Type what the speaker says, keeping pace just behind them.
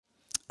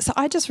So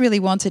I just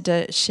really wanted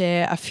to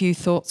share a few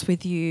thoughts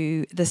with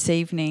you this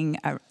evening,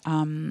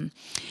 and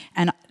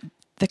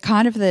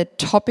the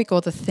topic or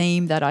the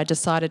theme that I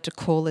decided to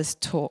call this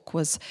talk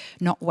was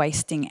not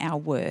wasting our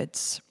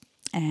words.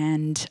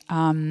 And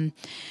I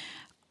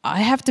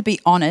have to be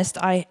honest,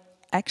 I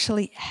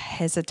actually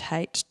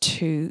hesitate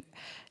to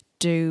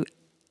do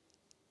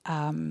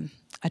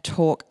a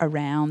talk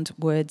around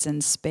words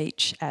and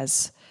speech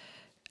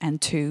and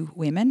to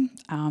women.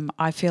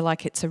 I feel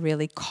like it's a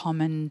really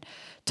common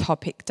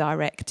topic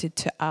directed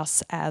to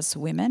us as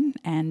women,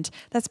 and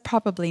that's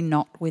probably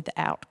not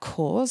without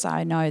cause.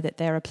 I know that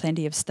there are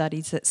plenty of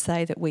studies that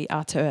say that we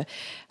utter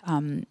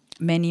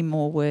many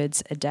more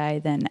words a day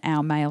than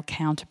our male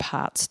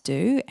counterparts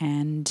do,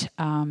 and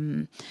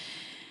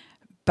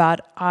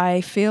but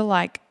I feel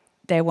like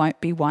there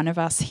won't be one of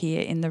us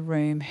here in the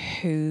room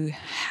who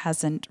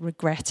hasn't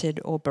regretted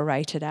or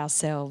berated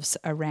ourselves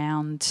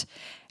around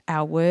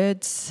our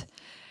words,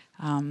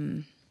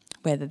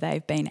 whether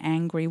they've been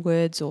angry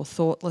words or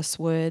thoughtless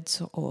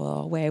words,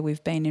 or where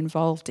we've been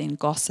involved in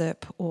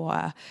gossip,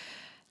 or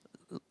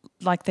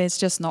like there's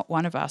just not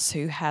one of us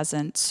who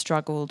hasn't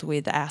struggled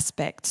with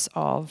aspects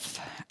of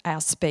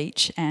our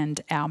speech and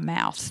our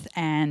mouth.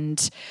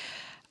 And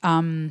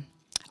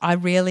I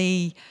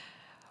really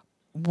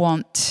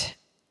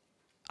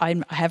I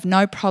have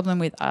no problem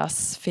with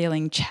us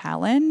feeling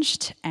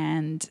challenged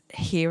and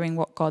hearing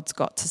what God's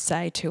got to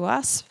say to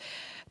us,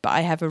 but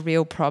I have a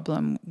real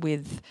problem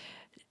with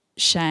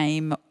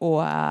shame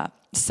or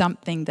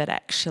something that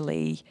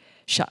actually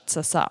shuts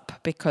us up,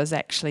 because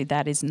actually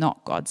that is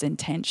not God's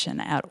intention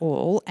at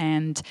all.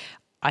 And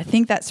I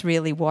think that's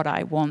really what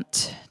I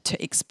want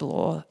to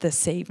explore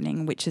this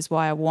evening, which is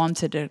why I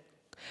wanted to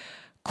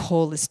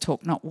call this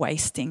talk Not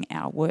Wasting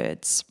Our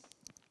Words.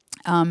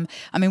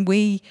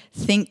 We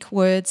think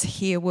words,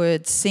 hear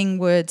words, sing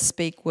words,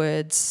 speak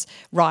words,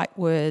 write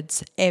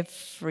words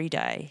every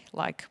day,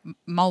 like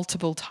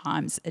multiple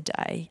times a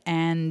day.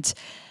 And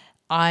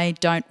I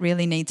don't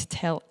really need to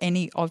tell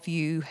any of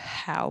you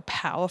how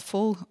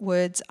powerful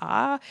words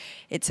are.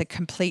 It's a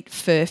complete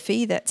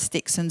furphy that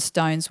sticks and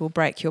stones will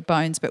break your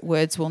bones, but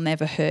words will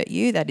never hurt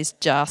you. That is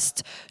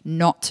just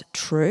not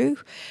true.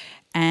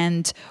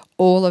 And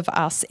all of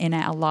us in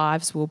our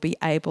lives will be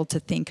able to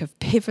think of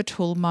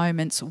pivotal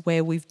moments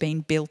where we've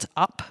been built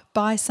up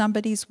by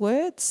somebody's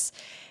words,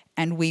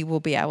 and we will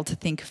be able to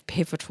think of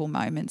pivotal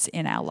moments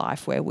in our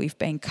life where we've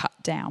been cut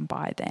down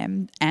by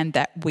them, and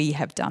that we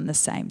have done the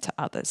same to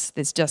others.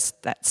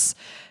 That's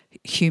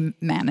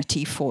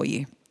humanity for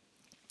you.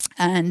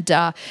 And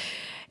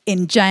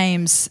in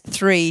James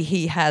 3,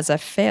 he has a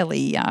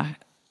fairly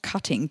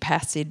cutting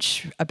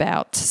passage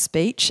about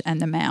speech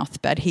and the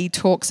mouth, but he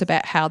talks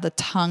about how the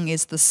tongue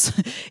is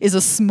a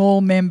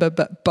small member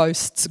but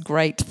boasts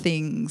great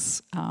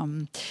things.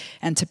 And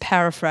to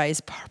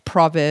paraphrase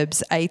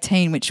Proverbs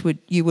 18, which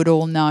you would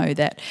all know,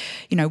 that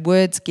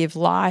words give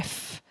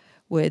life,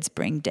 words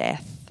bring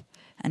death,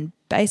 and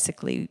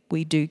basically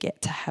we do get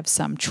to have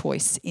some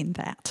choice in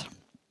that.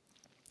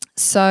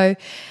 So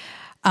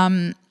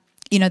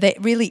there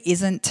really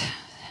isn't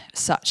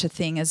such a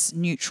thing as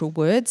neutral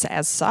words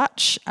as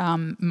such.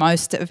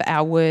 Most of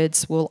our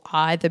words will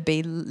either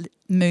be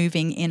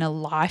moving in a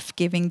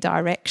life-giving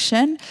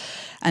direction,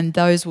 and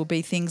those will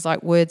be things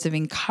like words of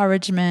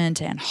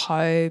encouragement and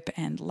hope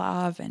and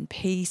love and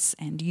peace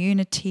and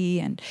unity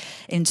and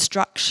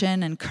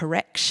instruction and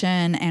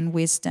correction and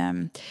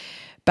wisdom.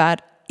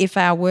 But if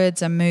our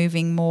words are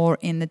moving more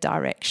in the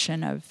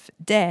direction of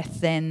death,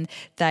 then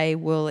they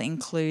will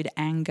include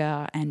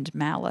anger and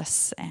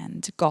malice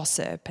and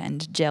gossip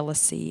and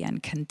jealousy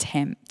and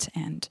contempt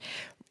and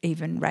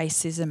even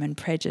racism and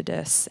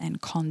prejudice and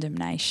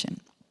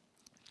condemnation.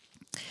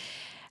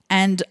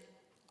 And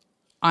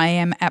I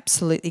am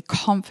absolutely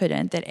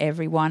confident that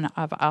every one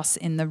of us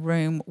in the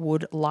room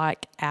would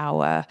like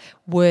our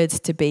words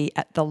to be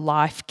at the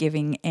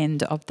life-giving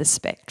end of the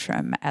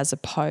spectrum, as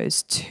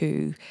opposed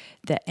to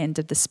the end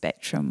of the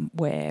spectrum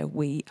where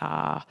we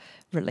are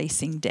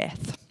releasing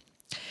death.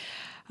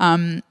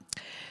 But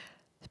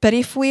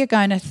if we are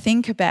going to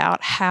think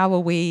about how are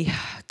we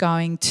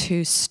going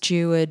to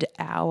steward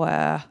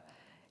our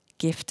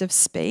gift of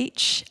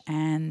speech,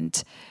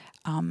 and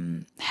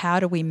how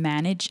do we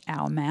manage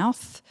our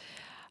mouth?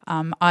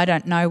 I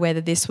don't know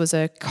whether this was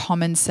a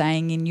common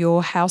saying in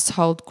your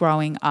household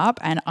growing up,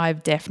 and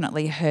I've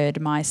definitely heard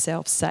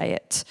myself say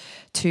it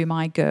to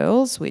my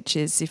girls, which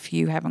is, if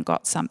you haven't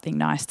got something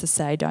nice to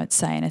say, don't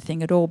say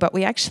anything at all. But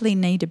we actually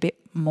need a bit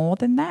more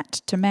than that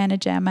to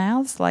manage our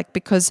mouths,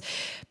 because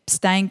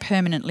staying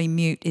permanently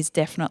mute is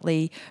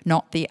definitely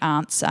not the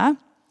answer.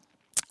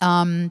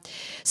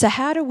 So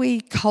how do we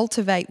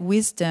cultivate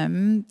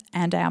wisdom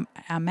and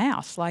our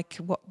mouth?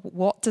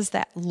 What does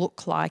that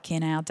look like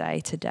in our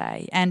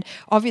day-to-day? And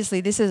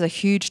obviously this is a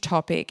huge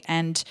topic,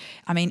 and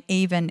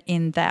even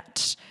in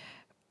that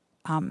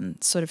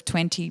sort of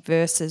 20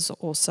 verses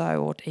or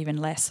so, or even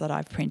less, that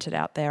I've printed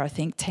out there. I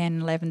think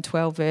 10, 11,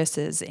 12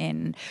 verses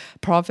in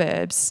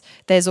Proverbs.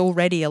 There's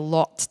already a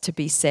lot to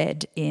be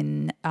said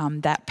in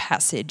that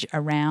passage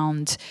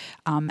around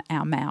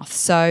our mouth.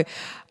 So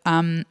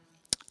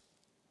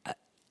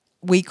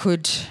we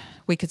could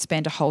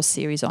spend a whole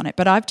series on it,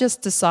 but I've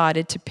just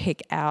decided to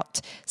pick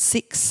out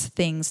 6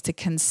 things to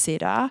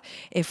consider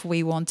if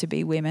we want to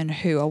be women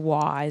who are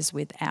wise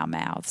with our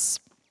mouths.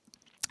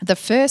 The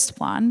first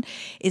one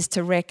is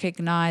to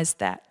recognise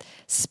that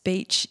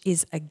speech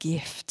is a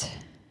gift.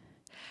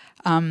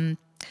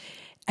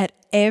 At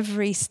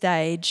every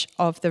stage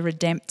of the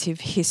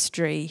redemptive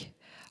history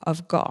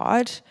of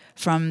God,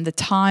 from the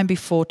time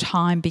before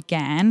time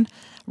began,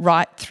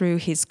 right through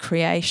his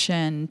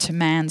creation to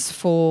man's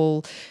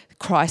fall,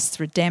 Christ's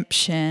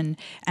redemption,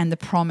 and the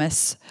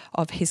promise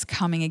of his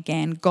coming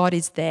again, God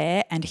is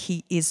there and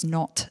he is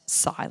not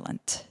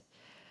silent.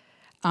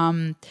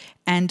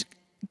 And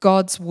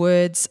God's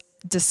words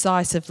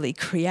decisively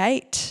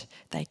create,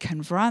 they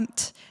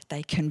confront,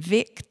 they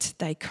convict,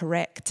 they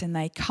correct, and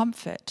they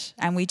comfort.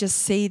 And we just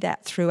see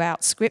that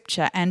throughout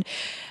Scripture. And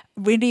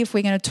really, if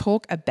we're going to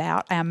talk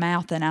about our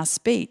mouth and our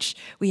speech,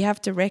 we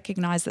have to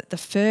recognise that the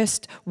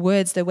first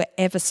words that were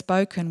ever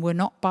spoken were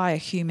not by a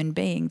human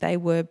being, they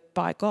were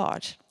by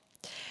God.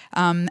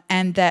 And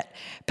that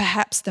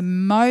perhaps the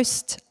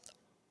most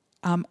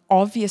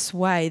obvious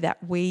way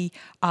that we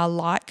are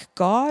like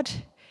God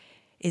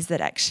is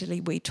that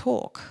actually we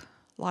talk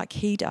like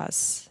he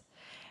does.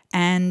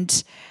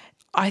 And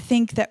I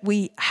think that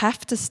we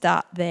have to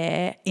start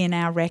there in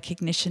our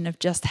recognition of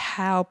just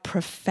how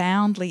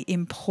profoundly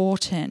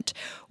important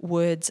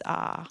words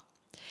are.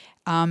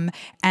 And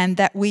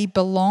that we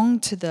belong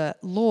to the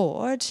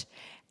Lord,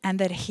 and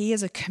that he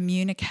is a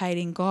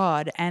communicating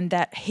God, and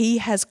that he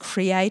has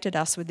created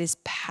us with this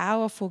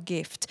powerful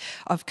gift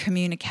of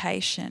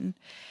communication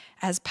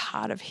as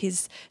part of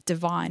his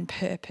divine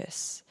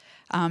purpose.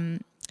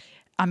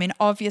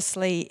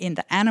 Obviously in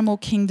the animal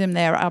kingdom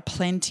there are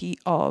plenty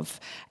of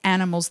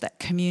animals that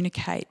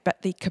communicate,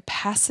 but the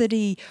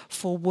capacity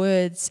for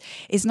words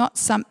is not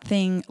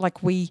something like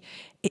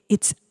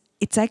it's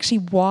actually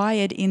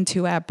wired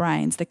into our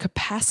brains. The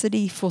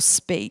capacity for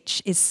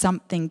speech is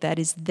something that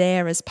is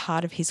there as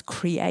part of his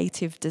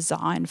creative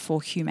design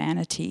for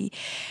humanity.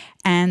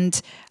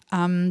 And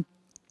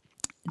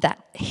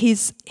that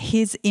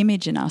his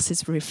image in us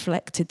is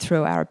reflected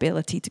through our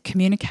ability to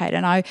communicate.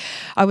 And I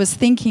was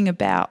thinking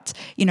about,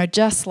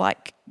 just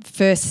like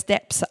first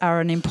steps are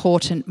an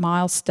important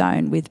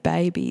milestone with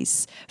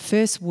babies,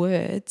 first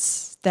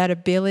words, that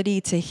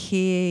ability to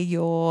hear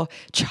your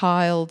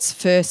child's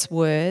first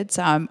words.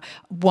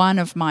 One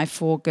of my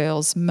 4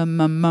 girls,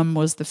 mum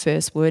was the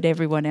first word.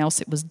 Everyone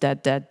else, it was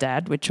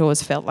dad, which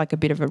always felt like a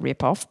bit of a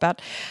rip-off.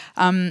 But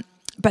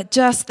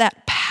just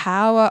that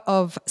power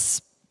of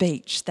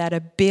speech, that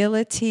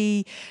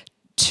ability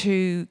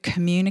to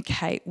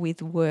communicate with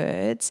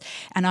words.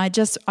 And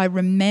I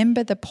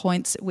remember the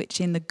points at which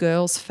in the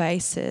girls'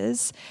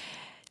 faces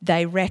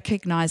they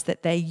recognised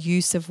that their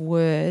use of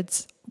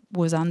words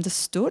was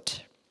understood,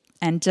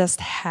 and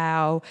just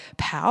how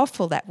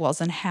powerful that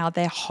was, and how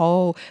their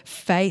whole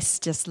face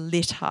just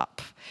lit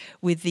up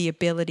with the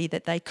ability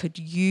that they could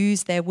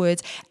use their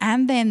words,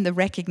 and then the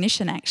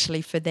recognition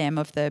actually for them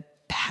of the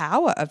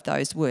power of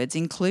those words,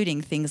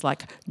 including things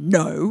like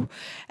no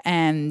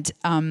and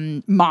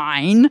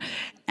mine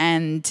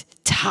and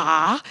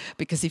ta,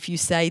 because if you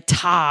say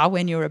ta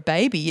when you're a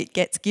baby, it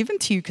gets given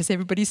to you because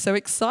everybody's so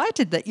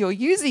excited that you're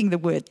using the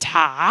word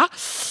ta.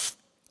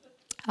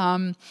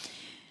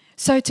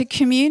 So to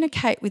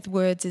communicate with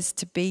words is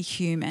to be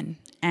human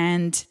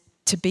and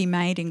to be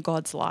made in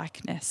God's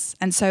likeness.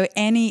 And so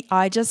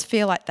I just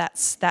feel like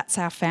that's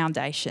our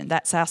foundation,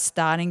 that's our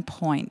starting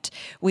point.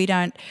 We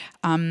don't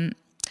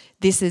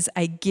this is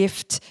a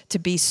gift to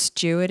be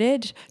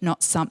stewarded,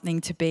 not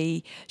something to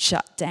be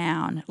shut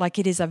down. Like,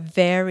 it is a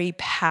very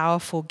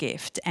powerful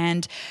gift.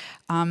 And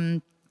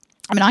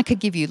I could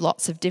give you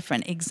lots of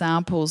different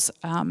examples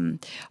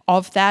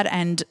of that,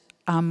 and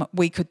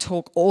we could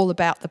talk all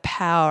about the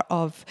power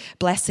of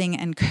blessing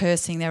and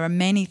cursing. There are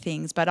many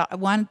things, but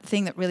one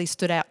thing that really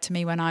stood out to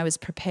me when I was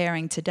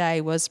preparing today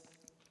was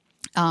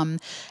and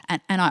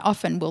I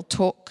often will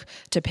talk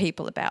to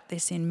people about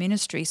this in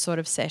ministry sort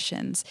of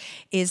sessions,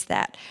 is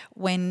that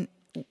when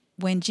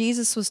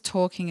Jesus was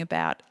talking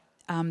about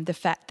the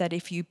fact that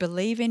if you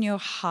believe in your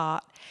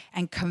heart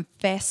and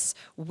confess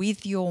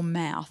with your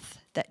mouth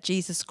that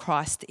Jesus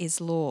Christ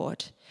is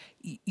Lord,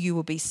 you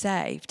will be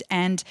saved.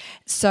 And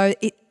so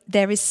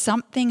there is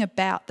something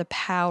about the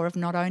power of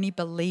not only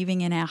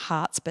believing in our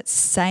hearts but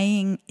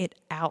saying it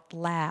out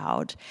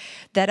loud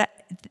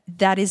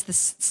that is the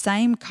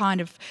same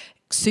kind of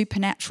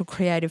supernatural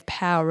creative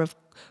power of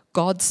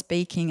God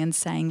speaking and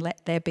saying,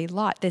 let there be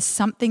light. There's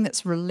something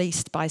that's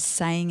released by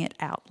saying it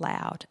out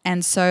loud.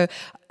 And so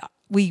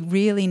we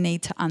really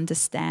need to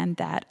understand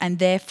that, and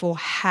therefore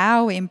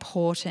how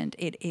important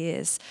it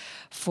is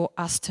for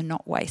us to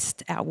not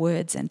waste our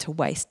words and to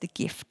waste the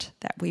gift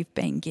that we've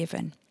been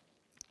given.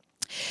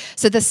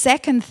 So the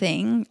second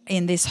thing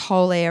in this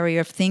whole area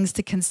of things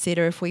to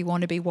consider if we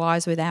want to be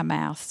wise with our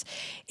mouths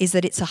is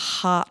that it's a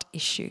heart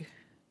issue.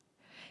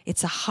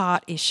 It's a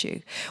heart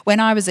issue. When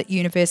I was at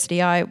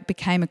university, I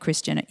became a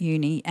Christian at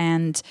uni,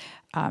 and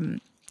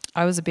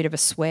I was a bit of a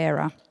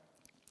swearer.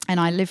 And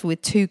I lived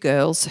with two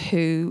girls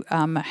who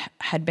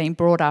had been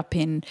brought up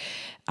in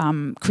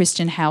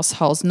Christian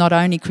households, not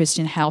only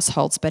Christian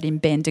households, but in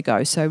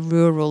Bendigo, so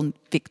rural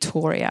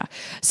Victoria.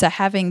 So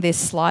having this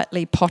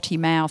slightly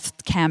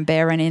potty-mouthed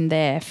Canberran in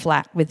their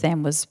flat with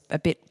them was a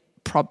bit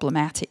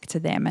problematic to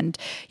them. And,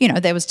 you know,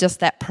 there was just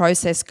that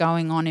process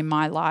going on in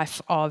my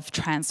life of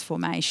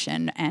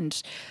transformation,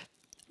 and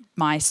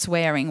my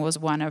swearing was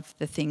one of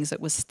the things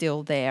that was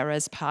still there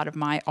as part of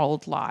my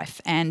old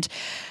life. And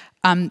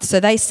so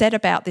they set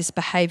about this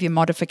behaviour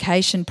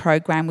modification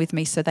program with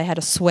me. So they had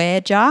a swear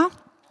jar,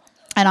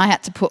 and I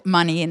had to put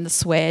money in the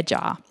swear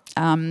jar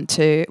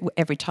to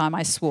every time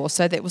I swore.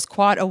 So there was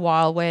quite a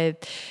while where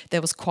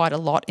there was quite a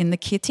lot in the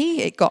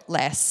kitty. It got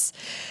less.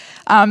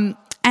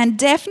 And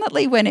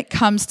definitely when it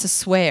comes to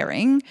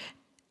swearing,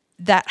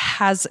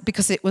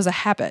 because it was a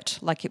habit,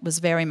 like it was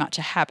very much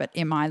a habit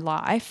in my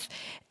life,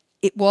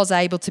 it was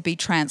able to be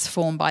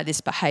transformed by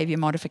this behaviour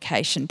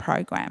modification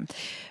program.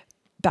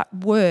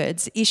 But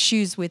words,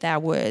 issues with our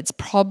words,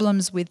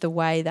 problems with the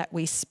way that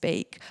we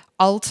speak,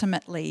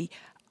 ultimately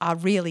are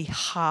really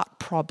heart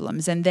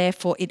problems, and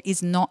therefore it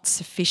is not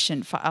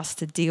sufficient for us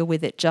to deal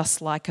with it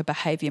just like a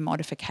behaviour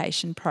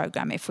modification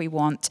program if we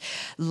want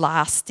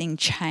lasting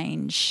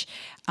change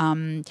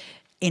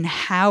in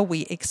how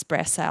we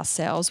express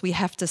ourselves. We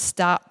have to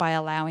start by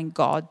allowing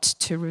God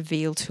to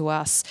reveal to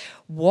us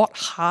what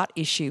heart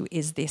issue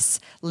is this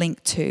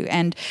linked to.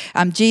 And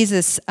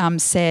Jesus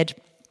said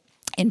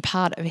in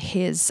part of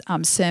his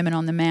Sermon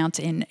on the Mount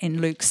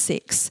in Luke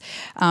 6,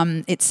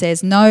 it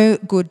says, "No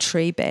good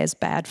tree bears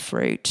bad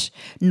fruit,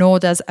 nor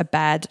does a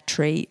bad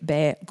tree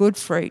bear good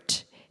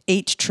fruit.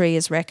 Each tree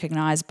is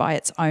recognised by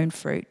its own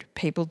fruit.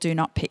 People do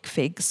not pick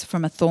figs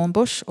from a thorn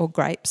bush or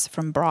grapes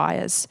from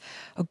briars.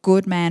 A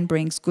good man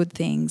brings good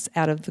things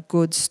out of the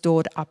good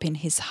stored up in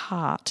his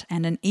heart,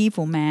 and an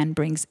evil man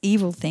brings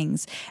evil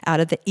things out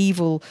of the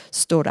evil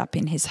stored up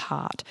in his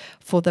heart.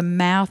 For the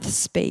mouth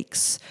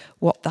speaks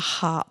what the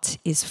heart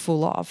is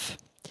full of."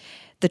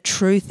 The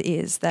truth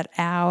is that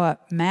our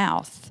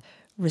mouth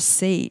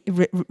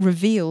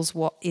reveals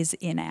what is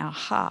in our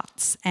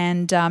hearts.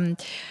 And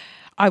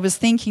I was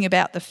thinking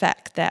about the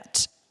fact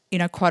that, you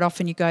know, quite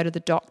often you go to the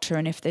doctor,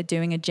 and if they're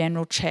doing a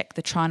general check,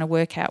 they're trying to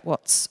work out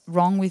what's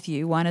wrong with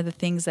you. One of the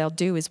things they'll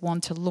do is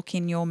want to look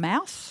in your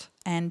mouth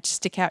and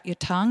stick out your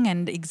tongue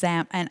and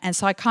examine. And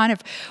so I kind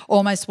of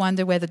almost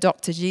wonder whether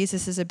Dr.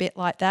 Jesus is a bit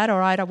like that. All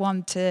right, I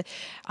want to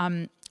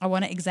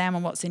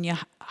examine what's in your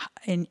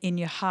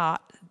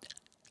heart.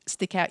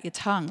 Stick out your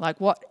tongue. Like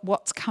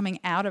what's coming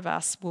out of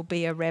us will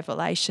be a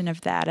revelation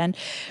of that. And,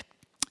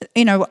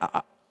 you know,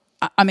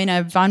 I mean,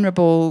 a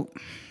vulnerable,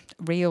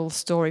 real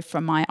story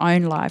from my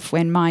own life.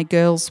 When my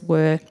girls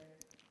were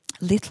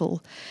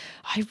little,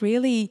 I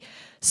really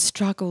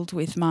struggled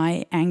with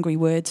my angry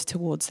words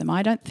towards them.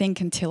 I don't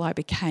think until I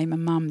became a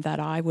mum that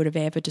I would have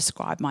ever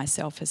described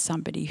myself as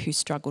somebody who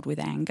struggled with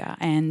anger.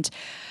 And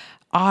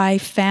I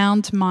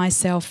found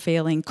myself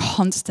feeling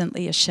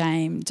constantly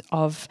ashamed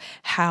of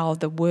how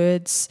the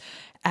words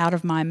out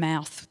of my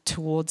mouth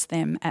towards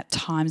them at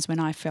times when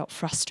I felt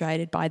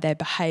frustrated by their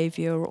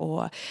behaviour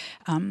or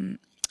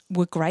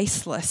were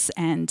graceless,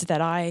 and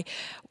that I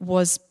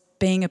was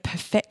being a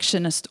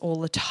perfectionist all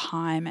the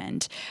time,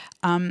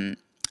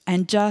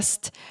 and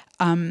just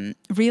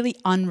really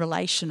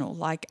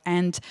unrelational.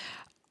 And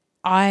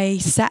I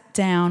sat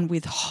down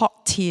with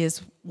hot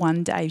tears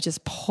one day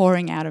just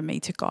pouring out of me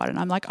to God. And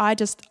I'm like,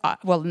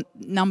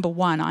 number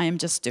one, I am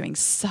just doing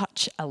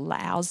such a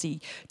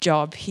lousy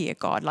job here,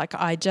 God. Like,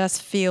 I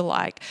just feel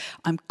like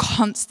I'm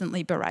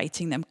constantly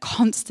berating them,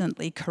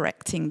 constantly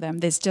correcting them.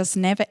 There's just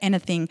never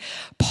anything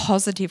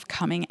positive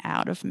coming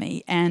out of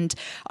me. And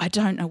I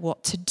don't know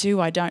what to do.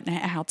 I don't know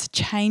how to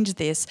change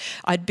this.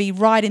 I'd be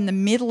right in the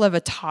middle of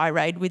a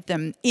tirade with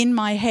them in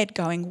my head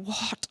going,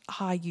 what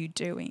are you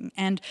doing?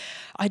 And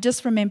I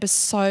just remember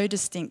so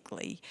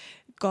distinctly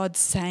God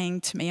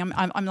saying to me,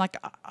 I'm like,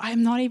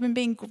 I'm not even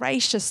being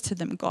gracious to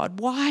them,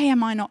 God. Why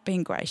am I not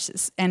being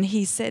gracious? And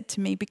he said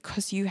to me,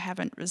 because you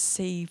haven't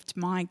received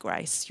my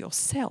grace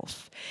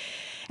yourself.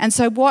 And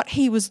so what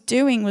he was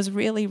doing was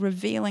really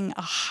revealing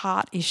a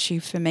heart issue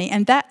for me.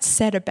 And that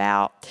set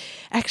about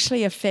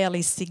actually a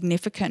fairly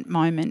significant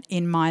moment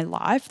in my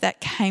life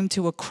that came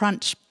to a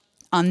crunch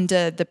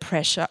under the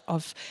pressure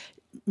of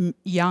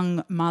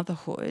young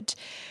motherhood,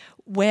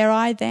 where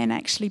I then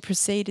actually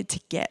proceeded to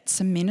get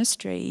some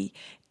ministry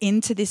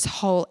into this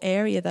whole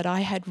area that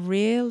I had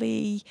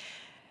really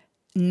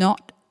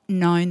not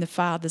known the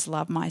Father's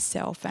love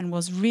myself, and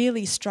was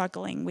really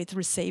struggling with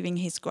receiving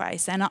his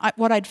grace. And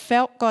what I'd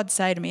felt God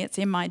say to me, it's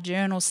in my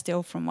journal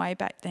still from way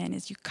back then,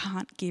 is you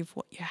can't give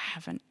what you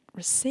haven't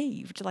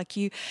received.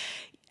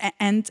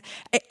 And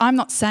I'm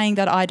not saying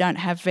that I don't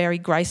have very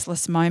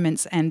graceless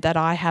moments and that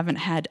I haven't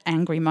had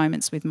angry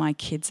moments with my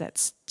kids.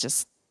 That's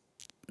just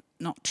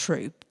not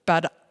true,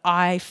 but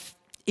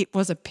it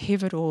was a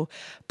pivotal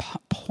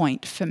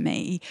point for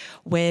me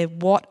where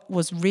what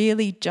was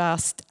really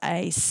just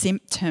a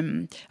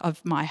symptom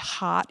of my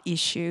heart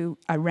issue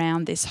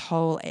around this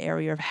whole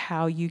area of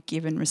how you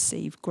give and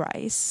receive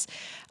grace.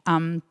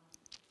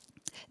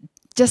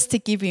 Just to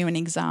give you an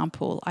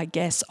example, I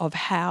guess, of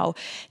how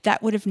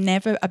that would have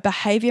never, a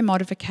behaviour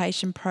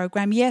modification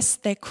program, yes,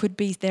 there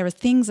are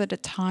things that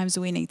at times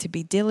we need to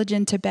be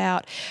diligent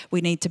about,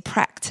 we need to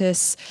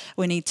practice,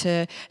 we need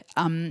to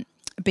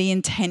be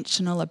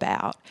intentional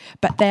about.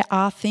 But there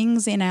are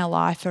things in our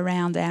life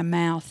around our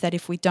mouth that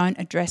if we don't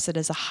address it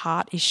as a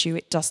heart issue,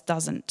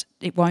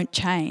 it won't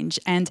change.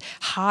 And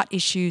heart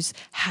issues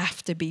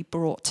have to be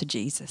brought to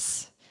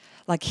Jesus.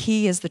 Like,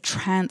 he is the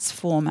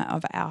transformer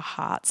of our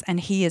hearts, and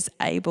he is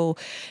able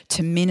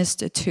to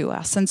minister to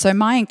us. And so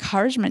my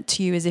encouragement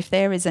to you is, if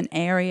there is an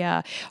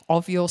area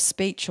of your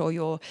speech or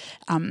your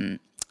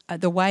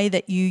the way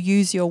that you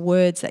use your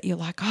words that you're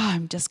like,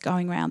 I'm just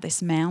going around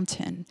this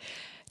mountain,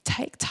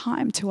 take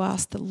time to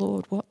ask the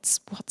Lord, what's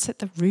at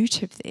the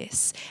root of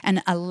this,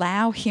 and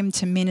allow him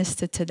to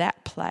minister to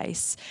that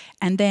place.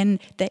 And then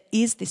there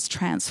is this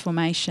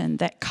transformation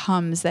that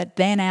comes, that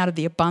then out of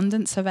the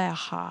abundance of our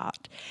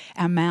heart,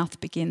 our mouth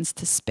begins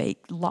to speak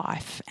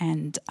life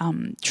and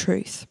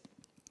truth.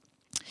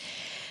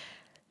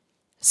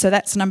 So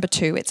that's number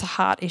 2. It's a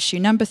heart issue.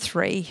 Number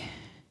 3,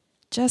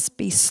 just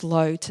be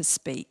slow to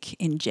speak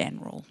in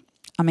general.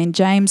 I mean,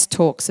 James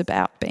talks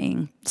about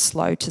being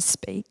slow to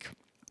speak.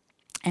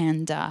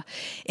 And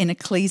in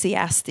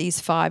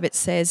Ecclesiastes 5, it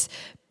says,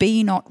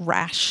 "Be not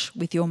rash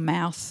with your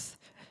mouth,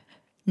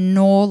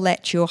 nor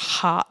let your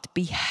heart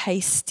be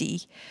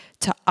hasty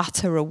to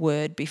utter a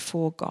word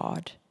before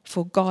God.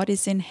 For God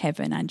is in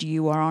heaven and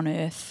you are on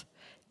earth.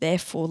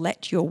 Therefore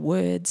let your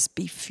words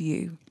be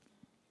few."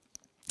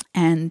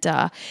 And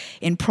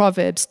in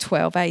Proverbs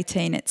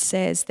 12:18, it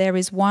says, "There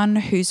is one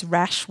whose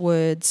rash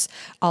words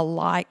are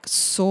like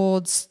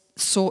sword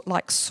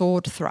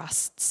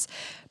thrusts,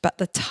 but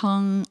the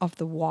tongue of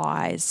the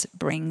wise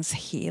brings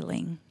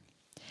healing."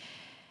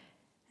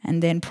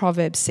 And then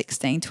Proverbs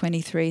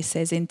 16:23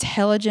 says,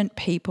 "Intelligent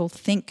people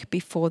think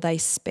before they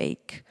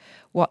speak.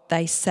 What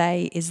they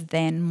say is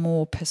then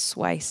more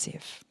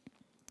persuasive."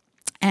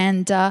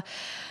 And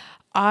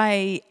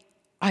I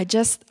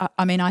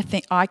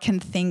think I can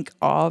think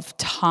of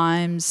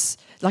times,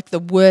 like the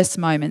worst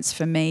moments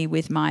for me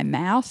with my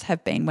mouth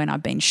have been when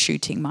I've been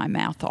shooting my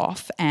mouth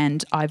off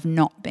and I've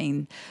not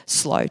been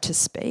slow to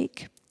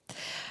speak.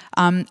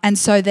 And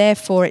so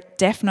therefore it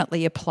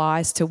definitely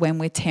applies to when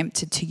we're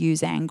tempted to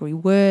use angry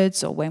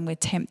words, or when we're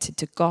tempted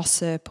to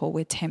gossip, or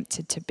we're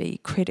tempted to be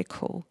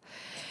critical.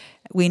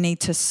 We need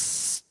to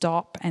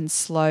stop and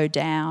slow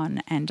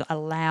down and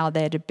allow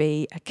there to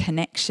be a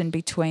connection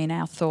between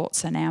our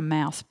thoughts and our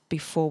mouth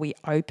before we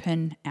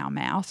open our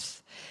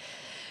mouth.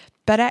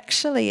 But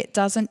actually, it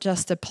doesn't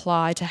just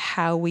apply to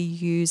how we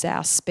use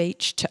our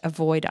speech to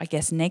avoid, I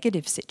guess,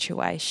 negative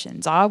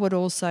situations. I would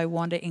also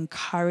want to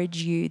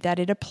encourage you that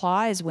it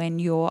applies when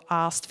you're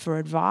asked for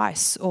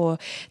advice or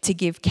to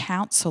give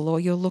counsel,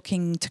 or you're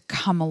looking to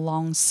come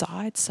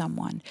alongside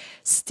someone.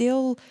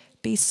 Still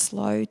be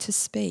slow to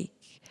speak.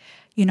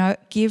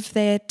 Give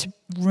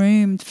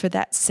room for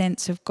that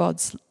sense of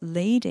God's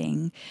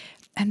leading.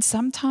 And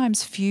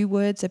sometimes few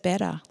words are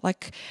better.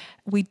 Like,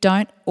 we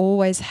don't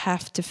always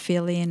have to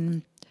fill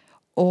in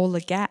all the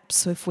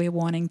gaps if we're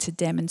wanting to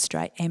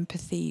demonstrate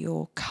empathy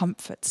or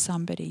comfort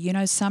somebody.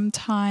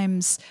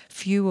 Sometimes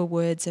fewer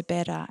words are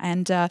better.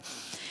 And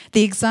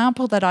the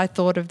example that I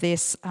thought of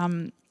this,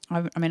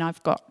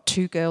 I've got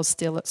 2 girls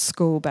still at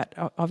school, but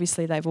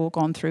obviously they've all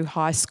gone through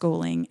high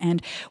schooling.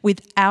 And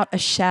without a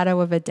shadow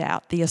of a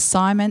doubt, the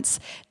assignments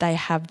they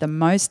have the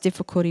most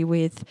difficulty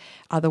with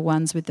are the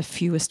ones with the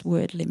fewest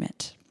word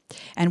limit.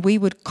 And we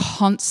would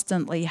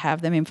constantly have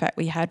them. In fact,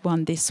 we had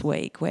one this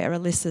week where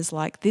Alyssa's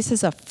like, "This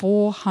is a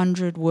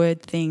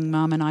 400-word thing,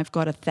 Mum, and I've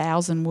got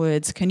 1,000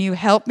 words. Can you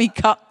help me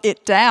cut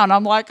it down?"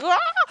 I'm like,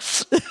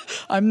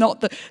 I'm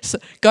not so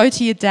go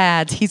to your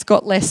dad. He's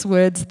got less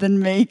words than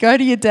me. Go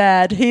to your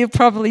dad. He'll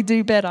probably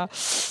do better.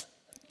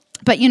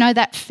 But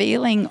that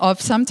feeling of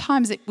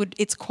sometimes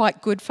it's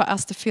quite good for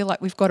us to feel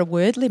like we've got a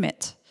word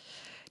limit.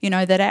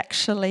 That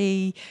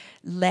actually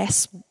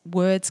less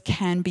words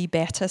can be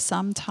better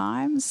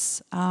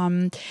sometimes.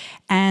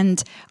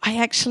 And I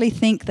actually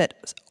think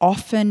that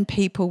often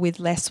people with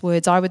less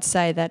words, I would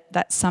say that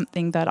that's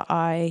something that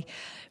I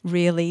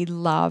really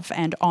love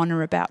and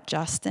honour about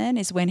Justin,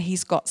 is when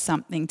he's got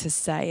something to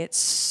say, it's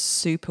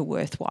super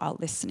worthwhile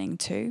listening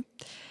to.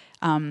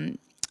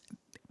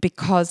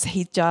 Because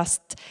he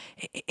doesn't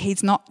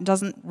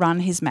run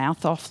his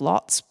mouth off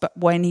lots, but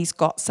when he's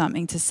got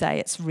something to say,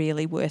 it's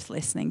really worth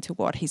listening to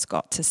what he's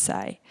got to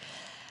say.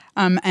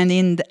 And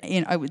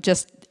it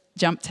just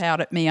jumped out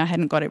at me. I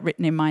hadn't got it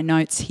written in my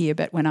notes here,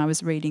 but when I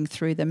was reading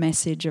through the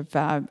message of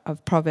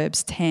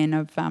Proverbs 10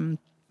 of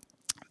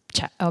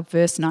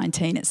verse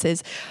 19, it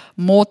says,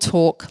 more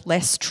talk,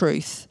 less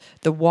truth.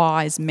 The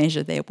wise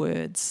measure their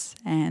words.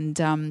 And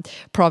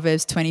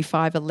Proverbs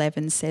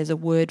 25:11 says, a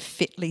word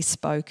fitly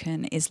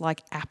spoken is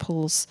like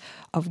apples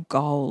of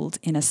gold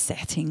in a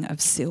setting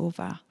of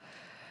silver.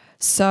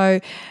 So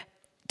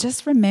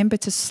just remember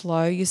to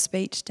slow your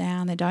speech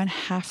down. There don't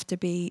have to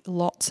be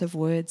lots of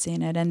words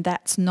in it. And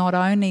that's not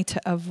only to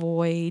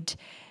avoid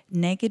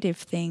negative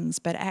things,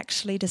 but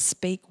actually to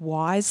speak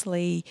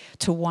wisely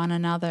to one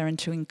another and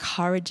to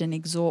encourage and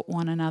exhort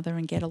one another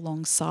and get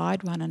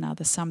alongside one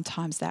another.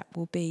 Sometimes that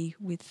will be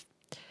with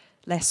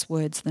less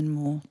words than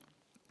more.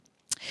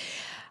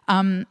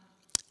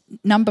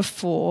 Number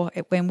 4,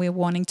 when we're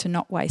wanting to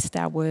not waste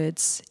our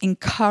words,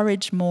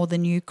 encourage more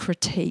than you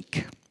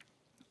critique.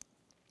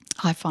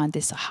 I find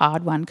this a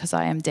hard one because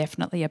I am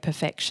definitely a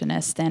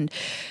perfectionist, and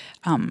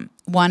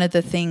one of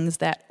the things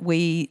that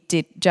we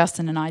did,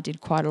 Justin and I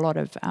did quite a lot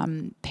of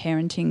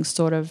parenting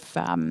sort of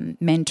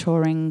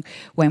mentoring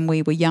when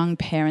we were young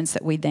parents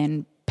that we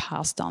then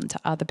passed on to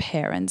other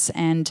parents.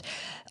 And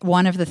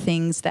one of the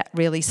things that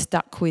really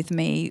stuck with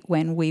me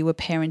when we were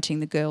parenting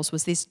the girls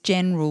was this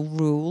general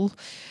rule,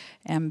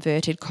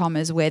 inverted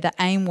commas, where the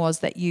aim was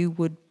that you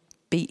would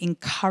be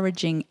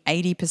encouraging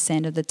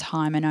 80% of the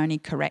time and only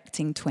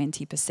correcting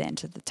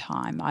 20% of the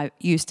time. I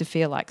used to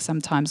feel like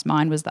sometimes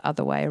mine was the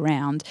other way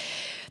around.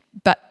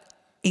 But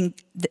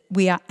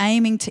we are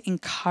aiming to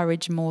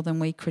encourage more than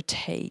we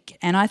critique.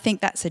 And I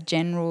think that's a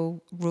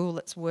general rule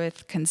that's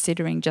worth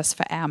considering just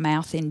for our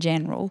mouth in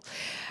general.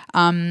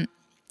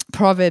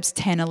 Proverbs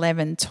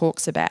 10:11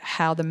 talks about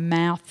how the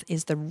mouth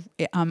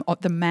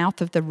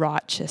of the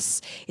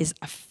righteous is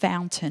a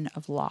fountain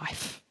of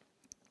life.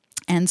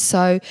 And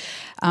so,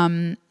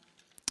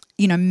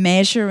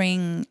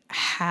 measuring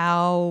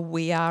how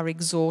we are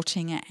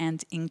exhorting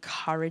and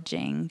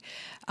encouraging.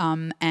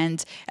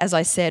 And as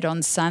I said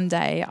on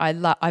Sunday,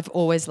 I've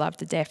always loved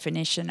the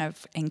definition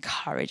of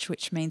encourage,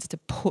 which means to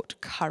put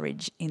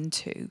courage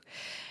into.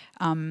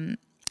 And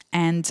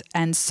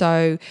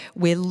so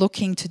we're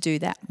looking to do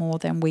that more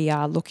than we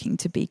are looking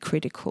to be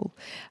critical.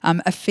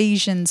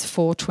 Ephesians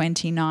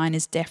 4:29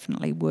 is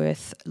definitely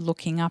worth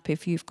looking up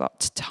if you've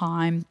got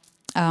time.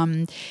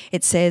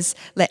 It says,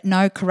 let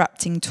no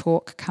corrupting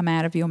talk come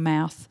out of your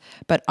mouth,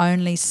 but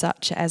only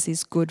such as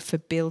is good for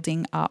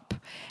building up,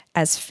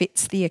 as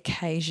fits the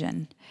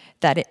occasion,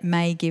 that it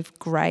may give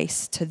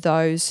grace to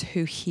those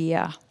who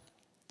hear.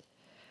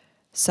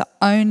 So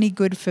only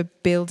good for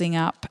building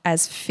up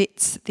as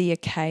fits the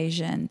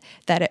occasion,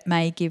 that it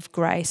may give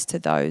grace to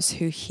those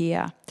who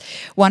hear.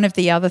 One of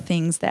the other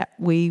things that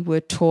we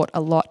were taught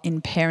a lot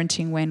in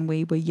parenting when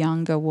we were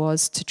younger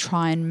was to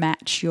try and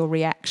match your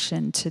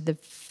reaction to the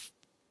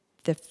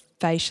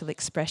facial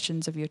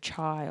expressions of your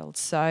child.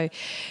 So,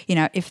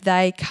 if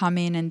they come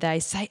in and they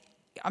say,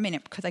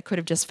 because they could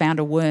have just found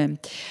a worm,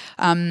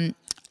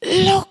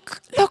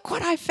 look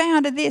what I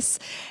found of this.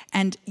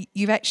 And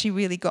you've actually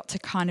really got to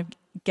kind of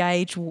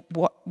gauge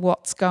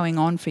what's going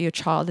on for your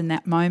child in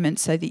that moment,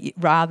 so that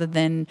rather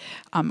than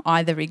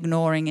either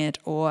ignoring it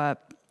or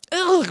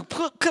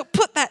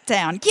put that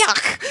down,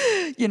 yuck,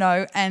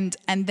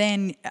 and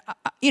then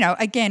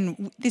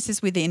again, this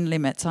is within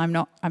limits. I'm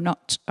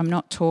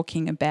not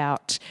talking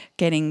about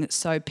getting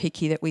so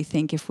picky that we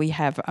think if we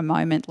have a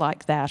moment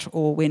like that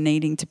or we're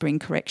needing to bring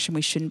correction,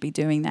 we shouldn't be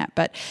doing that.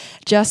 But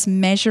just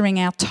measuring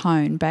our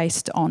tone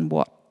based on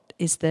what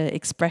is the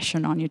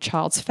expression on your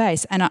child's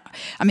face. And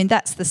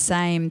that's the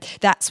same.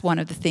 That's one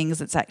of the things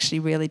that's actually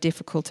really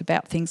difficult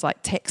about things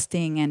like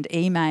texting and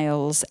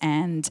emails,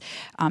 and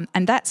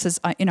that's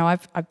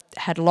I've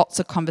had lots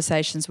of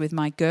conversations with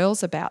my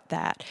girls about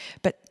that.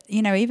 But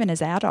even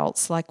as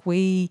adults, like,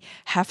 we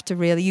have to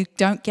really, you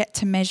don't get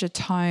to measure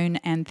tone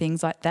and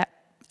things like that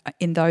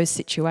in those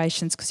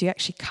situations because you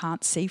actually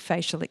can't see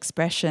facial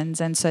expressions,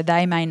 and so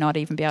they may not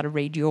even be able to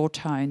read your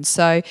tone.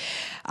 So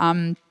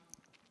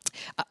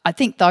I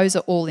think those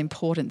are all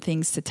important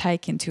things to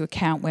take into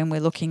account when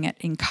we're looking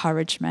at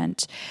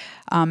encouragement.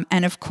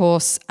 And of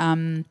course,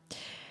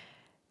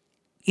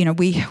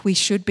 we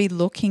should be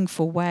looking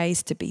for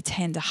ways to be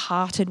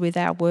tender-hearted with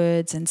our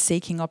words and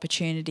seeking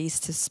opportunities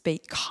to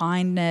speak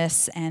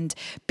kindness and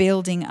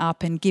building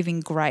up and giving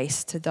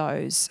grace to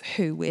those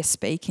who we're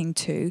speaking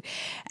to.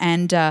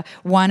 And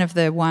one of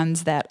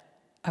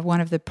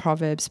the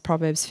Proverbs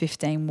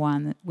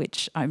 15:1,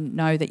 which I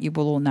know that you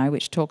will all know,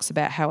 which talks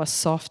about how a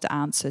soft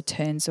answer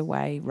turns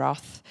away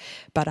wrath,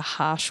 but a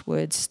harsh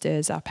word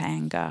stirs up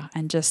anger.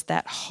 And just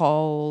that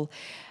whole,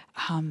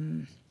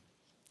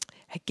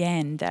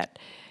 again, that,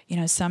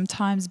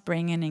 sometimes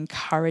bring an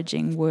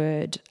encouraging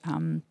word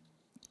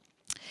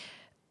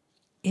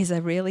is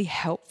a really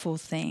helpful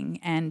thing.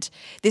 And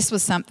this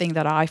was something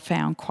that I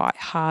found quite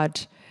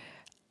hard,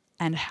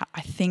 and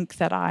I think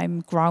that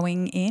I'm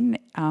growing in,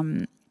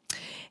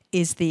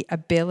 is the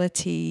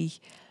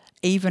ability,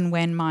 even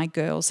when my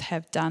girls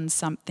have done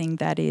something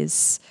that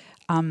is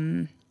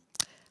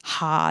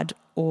hard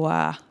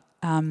or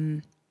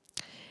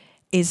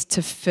is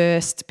to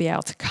first be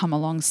able to come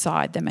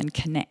alongside them and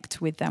connect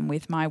with them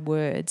with my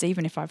words,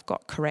 even if I've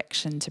got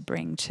correction to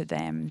bring to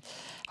them.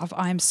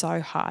 I'm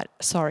so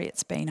sorry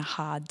it's been a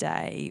hard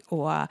day,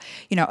 or,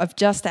 of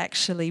just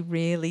actually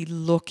really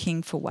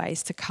looking for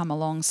ways to come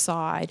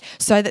alongside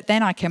so that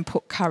then I can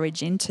put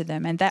courage into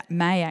them, and that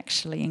may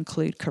actually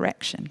include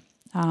correction.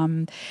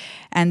 Whereas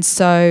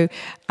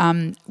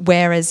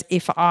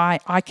if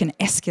I can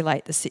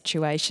escalate the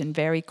situation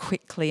very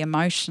quickly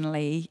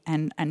emotionally,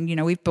 and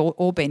we've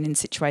all been in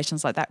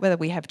situations like that, whether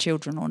we have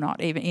children or not,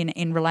 even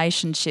in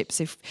relationships,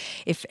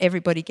 if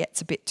everybody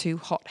gets a bit too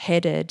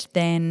hot-headed,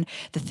 then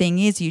the thing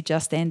is you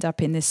just end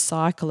up in this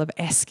cycle of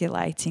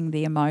escalating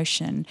the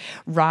emotion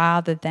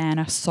rather than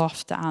a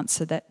soft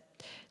answer that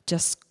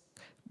just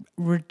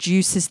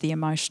reduces the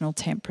emotional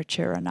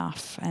temperature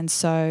enough. And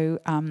so,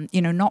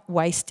 not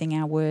wasting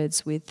our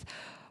words with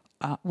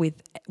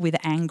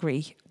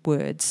angry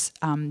words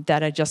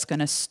that are just going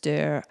to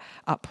stir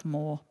up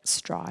more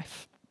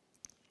strife.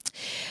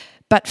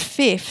 But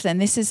fifth,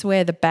 and this is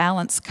where the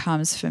balance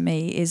comes for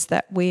me, is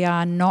that we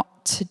are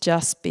not to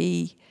just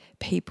be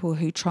people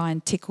who try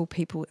and tickle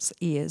people's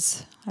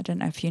ears. I don't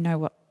know if you know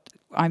what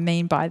I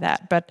mean by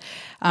that, but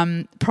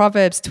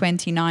Proverbs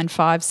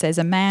 29:5 says,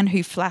 "A man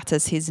who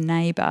flatters his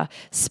neighbour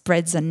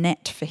spreads a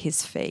net for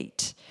his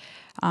feet."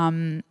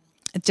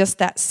 Just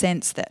that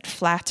sense that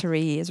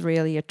flattery is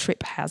really a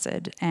trip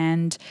hazard,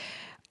 and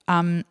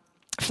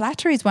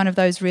flattery is one of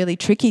those really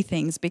tricky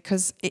things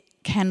because it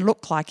can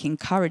look like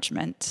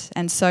encouragement,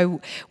 and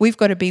so we've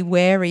got to be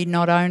wary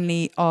not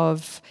only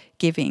of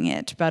giving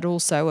it but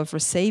also of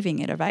receiving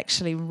it, of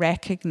actually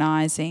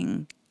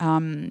recognising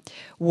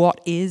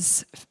what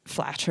is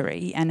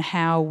flattery and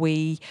how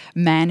we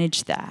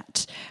manage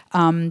that.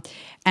 And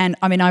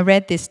I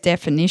read this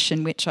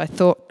definition, which I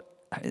thought,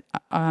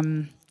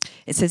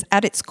 it says,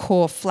 at its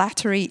core,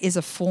 flattery is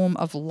a form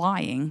of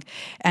lying,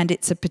 and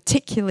it's a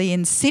particularly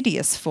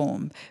insidious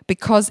form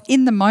because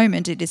in the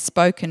moment it is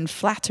spoken,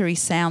 flattery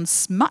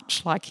sounds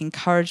much like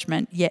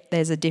encouragement, yet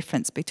there's a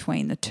difference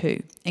between the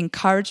two.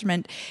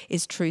 Encouragement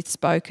is truth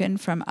spoken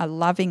from a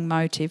loving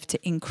motive to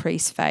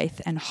increase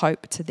faith and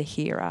hope to the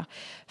hearer.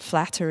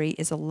 Flattery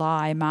is a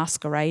lie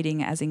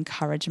masquerading as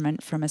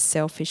encouragement from a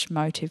selfish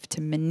motive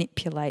to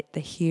manipulate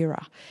the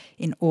hearer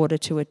in order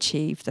to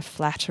achieve the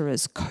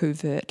flatterer's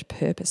covert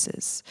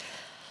purposes.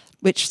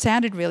 Which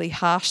sounded really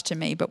harsh to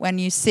me, but when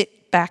you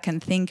sit back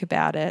and think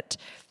about it,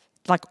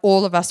 like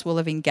all of us will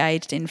have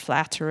engaged in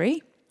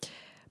flattery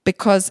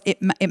because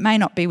it may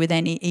not be with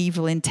any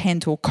evil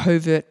intent or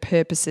covert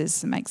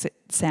purposes. It makes it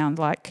sound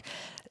like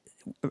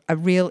a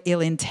real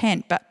ill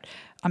intent, but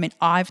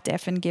I've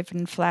definitely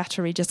given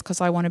flattery just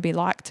because I want to be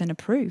liked and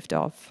approved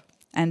of,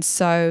 and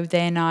so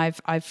then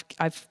I've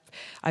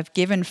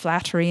given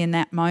flattery in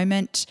that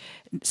moment,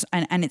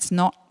 and it's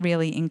not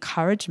really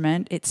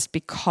encouragement. It's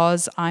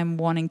because I'm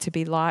wanting to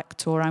be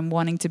liked or I'm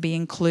wanting to be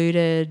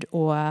included,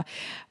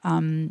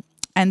 and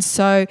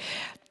so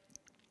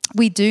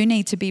we do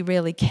need to be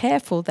really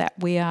careful that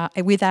we are,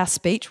 with our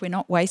speech, we're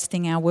not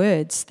wasting our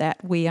words,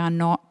 that we are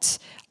not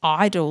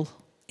idle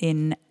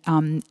in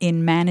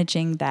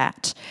managing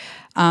that.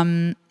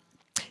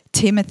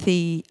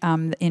 Timothy,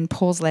 in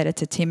Paul's letter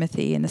to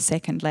Timothy, in the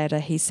second letter,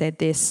 he said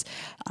this,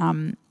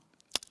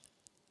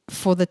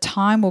 "For the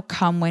time will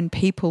come when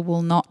people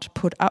will not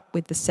put up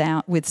with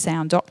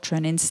sound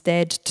doctrine.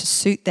 Instead, to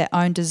suit their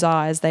own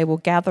desires, they will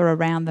gather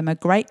around them a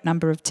great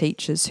number of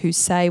teachers who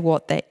say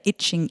what their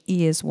itching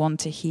ears want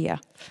to hear."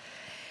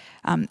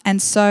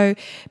 And so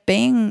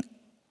being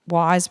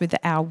wise with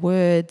our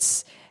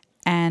words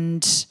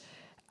and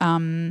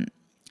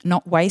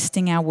not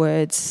wasting our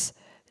words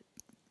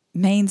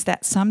means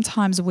that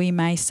sometimes we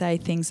may say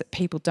things that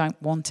people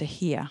don't want to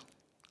hear.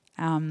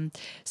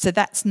 So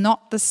that's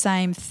not the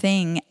same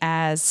thing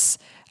as,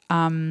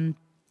 so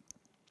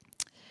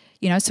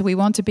we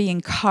want to be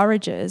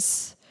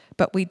encouragers,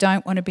 but we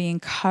don't want to be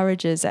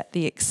encouragers at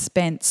the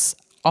expense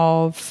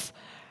of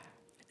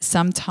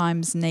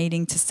sometimes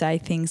needing to say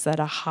things that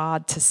are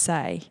hard to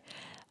say.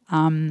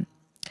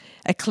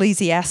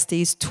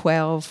 Ecclesiastes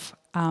 12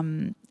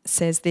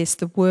 says this,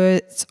 "The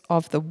words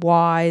of the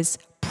wise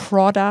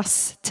prod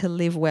us to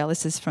live well."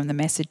 This is from the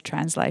Message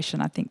translation.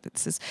 I think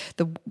this is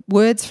the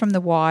words from the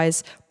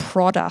wise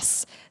prod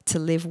us to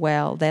live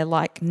well. They're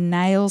like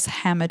nails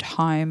hammered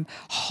home,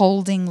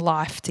 holding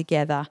life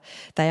together.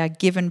 They are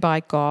given by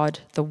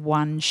God, the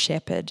one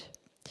shepherd.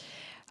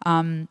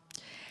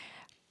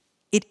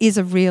 It is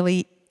a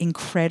really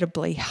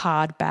incredibly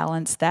hard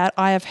balance that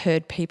I have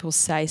heard people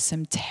say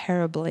some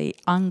terribly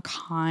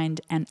unkind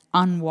and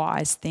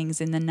unwise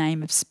things in the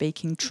name of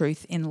speaking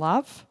truth in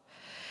love.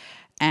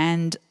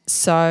 And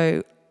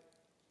so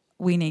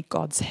we need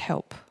God's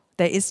help.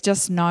 There is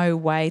just no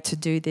way to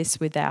do this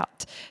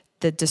without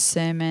the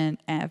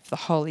discernment of the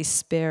Holy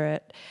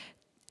Spirit,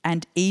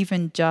 and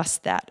even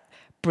just that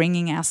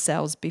bringing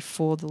ourselves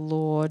before the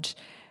Lord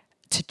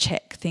to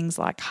check things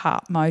like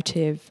heart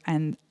motive.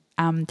 And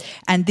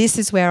this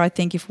is where I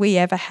think if we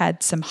ever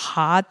had some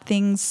hard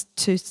things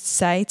to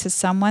say to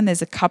someone,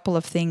 there's a couple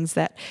of things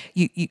that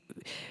you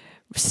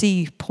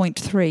See point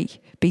 3,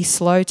 be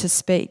slow to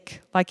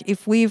speak. Like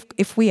if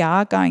we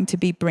are going to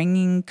be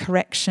bringing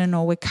correction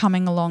or we're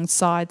coming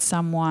alongside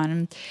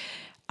someone,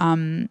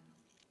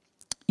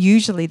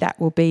 usually that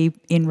will be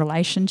in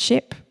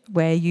relationship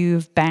where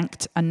you've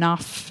banked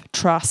enough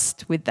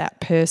trust with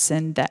that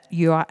person that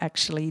you are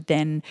actually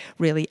then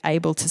really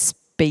able to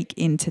speak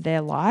into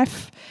their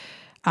life.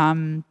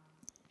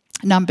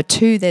 Number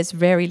 2, there's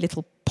very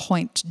little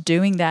point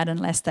doing that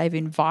unless they've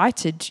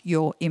invited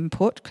your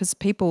input, because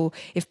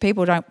if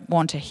people don't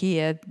want to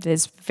hear,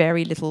 there's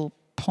very little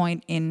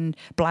point in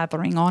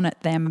blathering on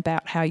at them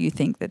about how you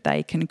think that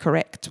they can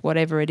correct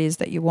whatever it is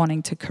that you're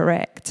wanting to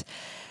correct.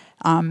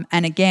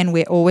 And again,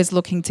 we're always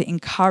looking to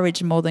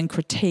encourage more than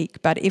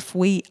critique, but if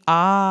we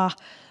are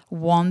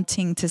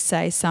wanting to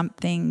say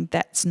something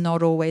that's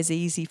not always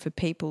easy for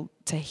people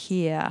to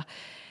hear,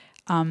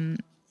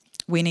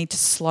 we need to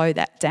slow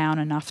that down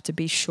enough to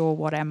be sure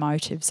what our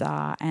motives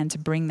are and to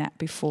bring that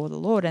before the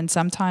Lord. And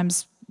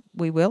sometimes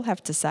we will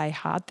have to say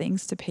hard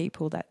things to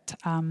people that,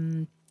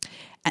 and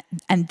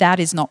that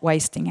is not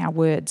wasting our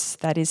words.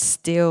 That is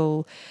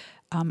still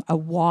a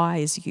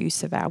wise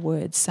use of our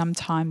words.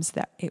 Sometimes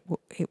that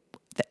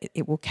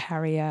it will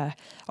carry a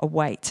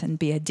weight and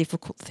be a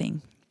difficult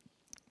thing.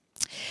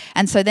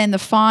 And so then the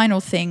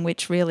final thing,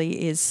 which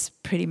really is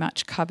pretty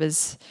much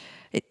covers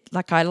it,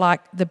 like I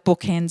like the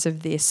bookends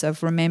of this,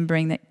 of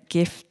remembering that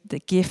the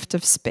gift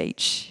of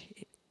speech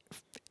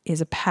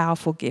is a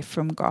powerful gift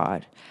from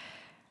God,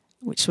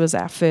 which was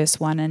our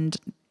first one, and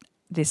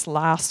this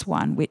last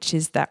one, which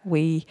is that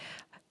we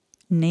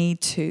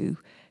need to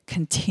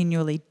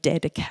continually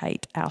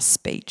dedicate our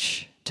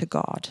speech to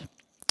God.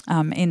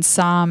 In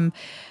Psalm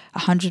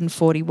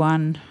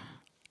 141,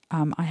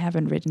 I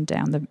haven't written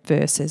down the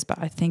verses, but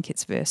I think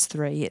it's verse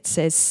 3. It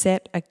says,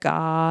 "Set a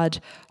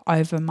guard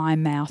over my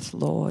mouth,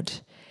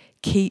 Lord.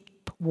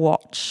 Keep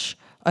watch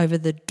over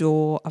the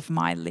door of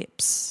my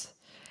lips."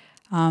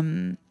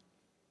 And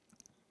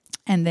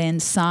then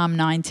Psalm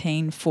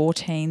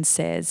 19:14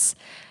 says,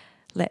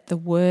 "Let the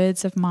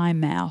words of my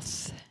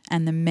mouth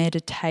and the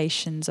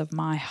meditations of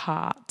my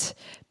heart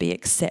be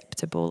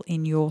acceptable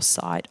in your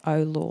sight,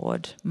 O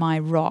Lord, my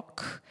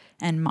rock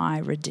and my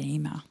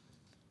redeemer."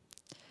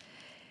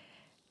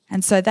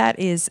 And so that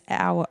is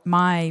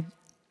my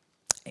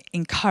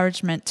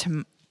encouragement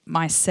to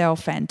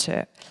myself and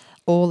to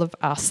all of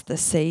us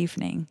this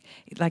evening.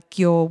 Like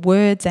your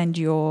words and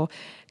your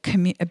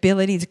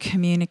ability to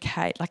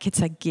communicate, like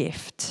it's a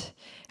gift.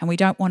 And we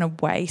don't want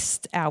to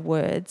waste our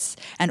words.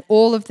 And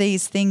all of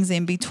these things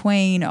in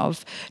between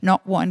of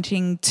not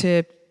wanting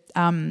to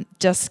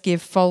just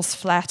give false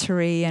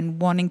flattery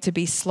and wanting to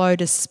be slow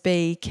to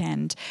speak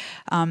and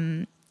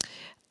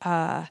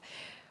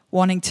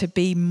wanting to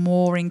be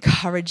more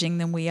encouraging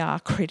than we are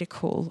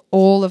critical.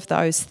 All of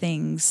those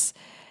things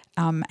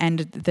and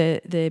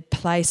the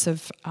place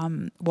of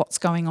what's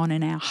going on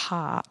in our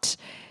heart,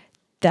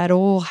 that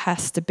all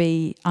has to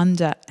be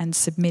under and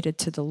submitted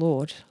to the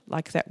Lord,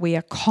 like that we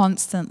are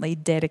constantly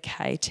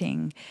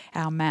dedicating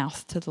our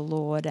mouth to the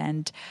Lord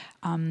and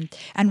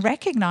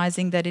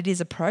recognizing that it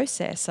is a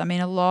process. I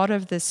mean, a lot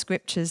of the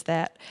scriptures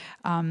that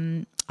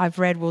I've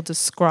read will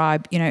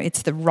describe,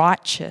 it's the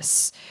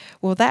righteous.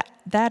 Well,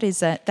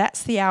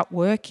 that's the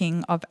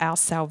outworking of our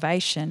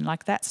salvation.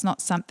 Like that's not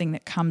something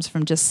that comes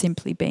from just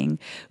simply being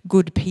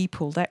good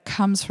people. That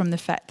comes from the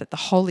fact that the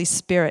Holy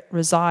Spirit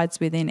resides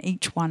within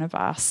each one of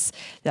us,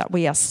 that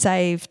we are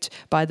saved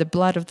by the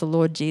blood of the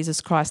Lord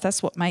Jesus Christ.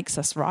 That's what makes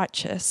us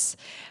righteous.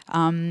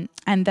 And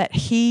that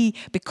He,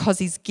 because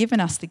He's given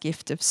us the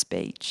gift of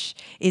speech,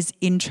 is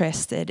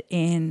interested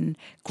in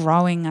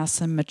growing us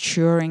and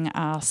maturing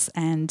us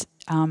and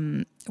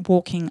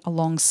walking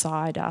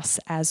alongside us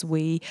as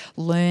we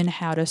learn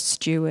how to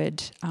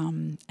steward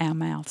our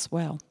mouths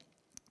well.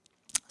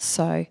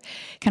 So,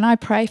 can I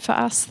pray for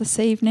us this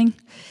evening?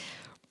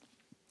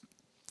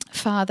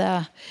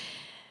 Father,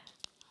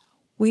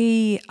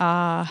 we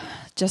are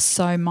just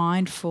so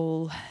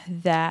mindful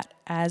that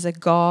as a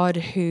God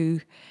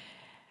who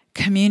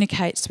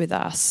communicates with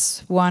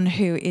us, one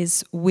who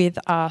is with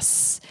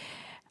us,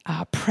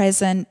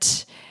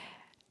 present,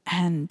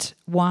 and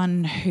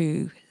one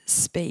who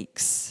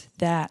speaks,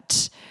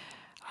 that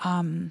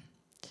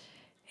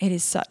it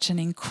is such an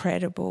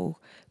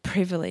incredible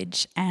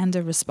privilege and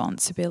a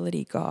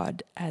responsibility,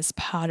 God, as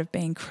part of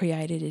being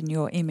created in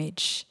your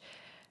image,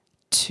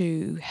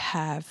 to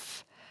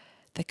have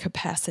the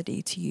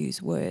capacity to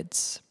use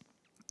words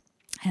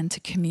and to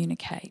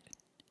communicate.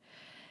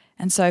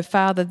 And so,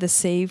 Father,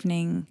 this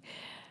evening,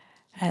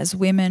 as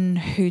women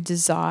who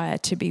desire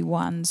to be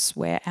ones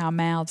where our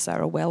mouths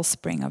are a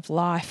wellspring of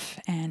life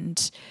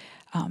and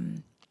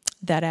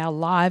that our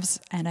lives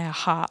and our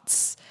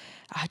hearts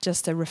are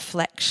just a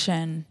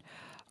reflection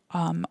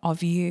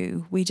of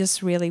you, we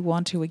just really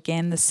want to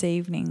again this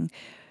evening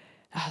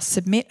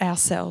submit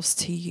ourselves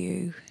to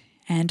you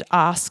and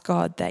ask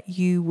God that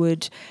you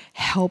would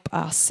help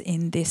us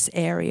in this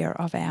area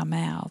of our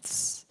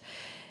mouths.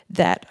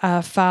 That,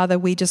 Father,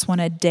 we just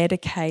want to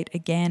dedicate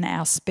again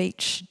our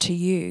speech to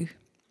you.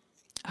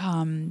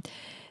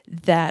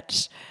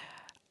 That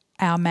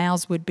our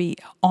mouths would be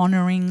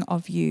honouring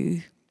of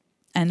you,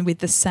 and with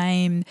the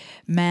same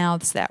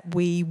mouths that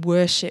we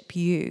worship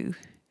you,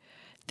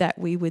 that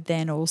we would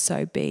then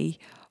also be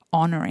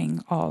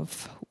honouring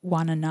of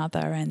one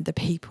another and the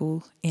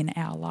people in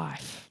our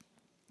life.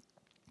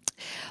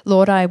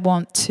 Lord, I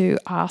want to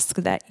ask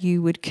that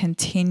you would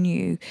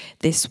continue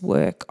this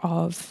work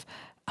of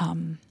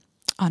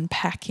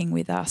unpacking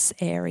with us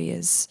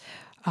areas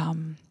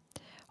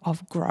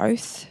of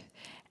growth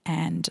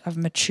and of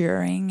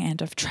maturing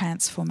and of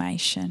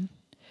transformation.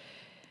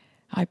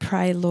 I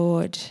pray,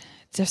 Lord,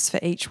 just for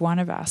each one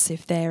of us,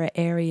 if there are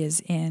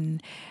areas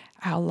in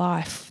our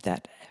life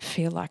that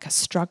feel like a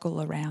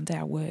struggle around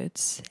our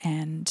words,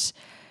 and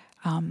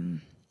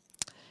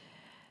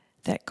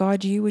that,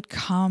 God, you would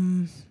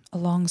come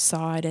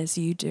alongside as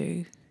you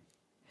do.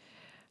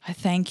 I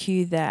thank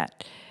you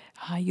that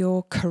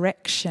your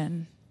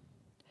correction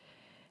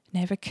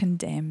never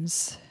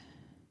condemns,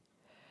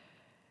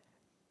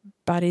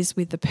 but is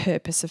with the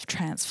purpose of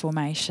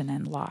transformation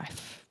and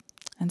life.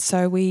 And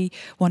so we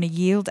want to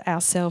yield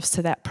ourselves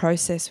to that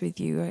process with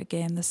you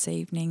again this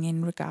evening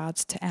in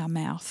regards to our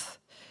mouth,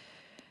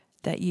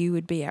 that you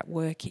would be at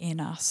work in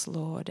us,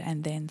 Lord,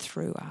 and then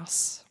through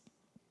us.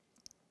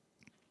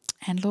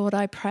 And Lord,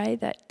 I pray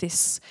that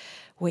this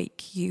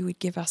week you would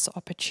give us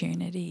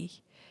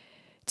opportunity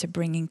to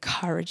bring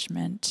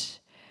encouragement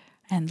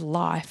and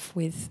life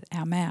with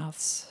our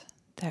mouths,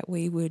 that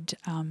we would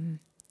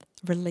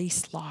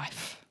release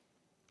life.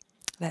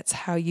 That's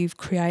how you've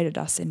created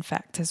us, in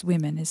fact, as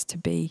women, is to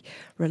be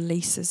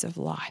releases of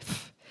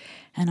life.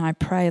 And I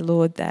pray,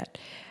 Lord, that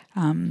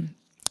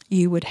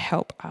you would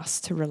help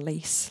us to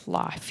release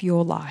life,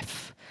 your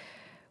life,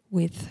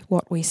 with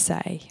what we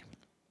say.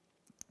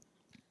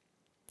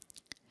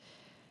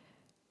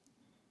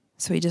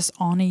 So we just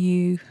honour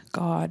you,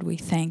 God. We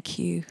thank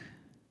you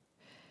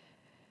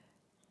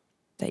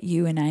that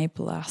you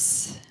enable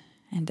us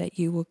and that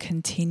you will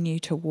continue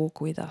to walk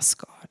with us,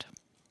 God.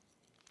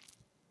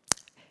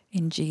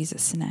 In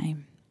Jesus'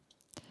 name,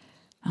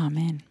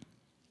 amen.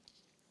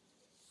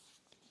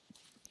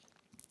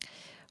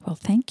 Well,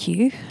 thank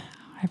you.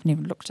 I haven't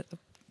even looked at the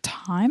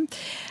time.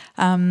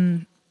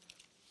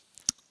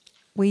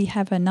 We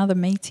have another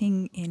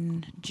meeting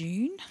in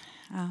June,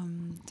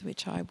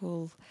 which I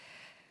will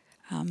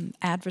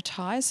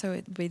advertise. So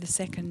it will be the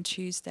second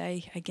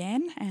Tuesday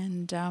again.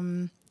 And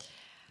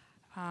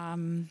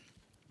I'm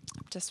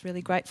just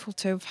really grateful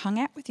to have hung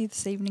out with you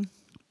this evening.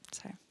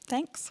 So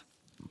thanks.